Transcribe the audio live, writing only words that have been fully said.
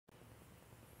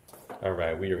All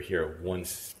right, we are here at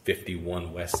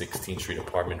 151 West 16th Street,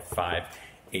 apartment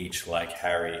 5H like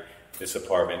Harry. This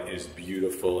apartment is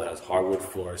beautiful. It has hardwood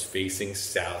floors facing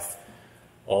south,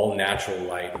 all natural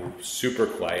light, super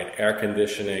quiet, air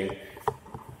conditioning.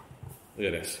 Look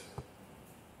at this.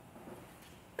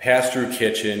 Pass-through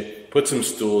kitchen, put some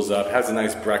stools up, has a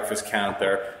nice breakfast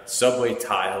counter, subway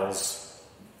tiles,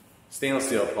 stainless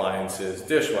steel appliances,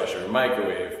 dishwasher,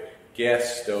 microwave,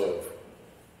 gas stove.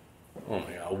 Oh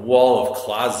my God, a wall of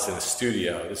closets in the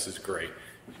studio. This is great.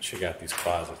 Check out these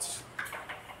closets.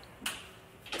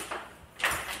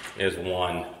 Here's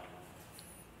one.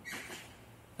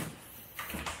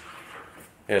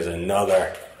 Here's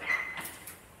another.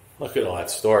 Look at all that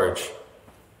storage.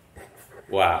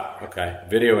 Wow, okay.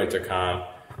 Video intercom.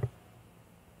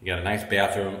 You got a nice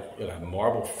bathroom. Look at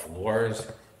marble floors.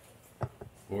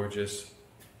 Gorgeous.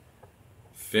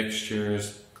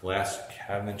 Fixtures, glass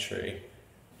cabinetry.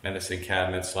 Medicine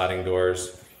cabinets, sliding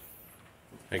doors.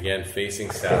 Again, facing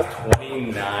south,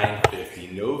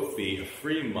 $29.50, no fee, a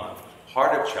free month.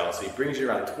 Heart of Chelsea, brings you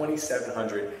around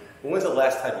 2,700. When was the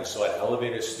last time you saw an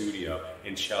elevator studio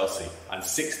in Chelsea on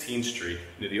 16th Street,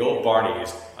 near the old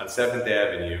Barney's on 7th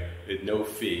Avenue, with no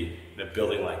fee in a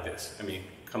building like this? I mean,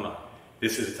 come on.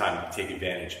 This is the time to take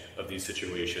advantage of these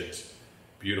situations.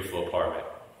 Beautiful apartment.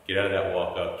 Get out of that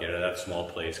walk-up, get out of that small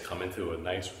place, come into a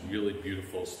nice, really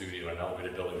beautiful studio, an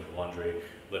elevated building with laundry,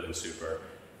 living super,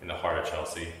 in the heart of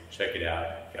Chelsea. Check it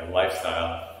out. Got a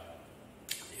lifestyle,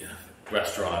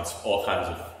 restaurants, all kinds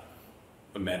of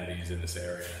amenities in this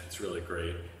area. It's really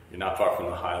great. You're not far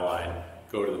from the High Line.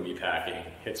 Go to the Meatpacking,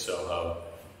 hit Soho.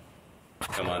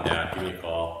 Come on down, give me a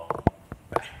call.